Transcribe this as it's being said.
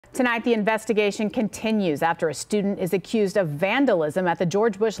Tonight, the investigation continues after a student is accused of vandalism at the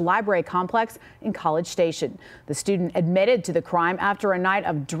George Bush Library complex in College Station. The student admitted to the crime after a night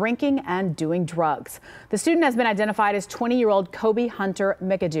of drinking and doing drugs. The student has been identified as 20-year-old Kobe Hunter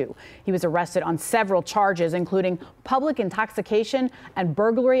McAdoo. He was arrested on several charges, including public intoxication and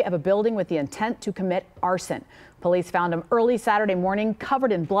burglary of a building with the intent to commit arson. Police found him early Saturday morning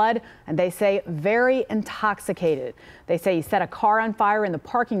covered in blood, and they say very intoxicated. They say he set a car on fire in the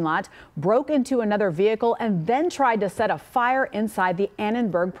parking lot, broke into another vehicle, and then tried to set a fire inside the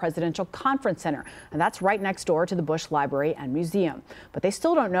Annenberg Presidential Conference Center. And that's right next door to the Bush Library and Museum. But they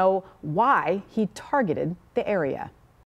still don't know why he targeted the area.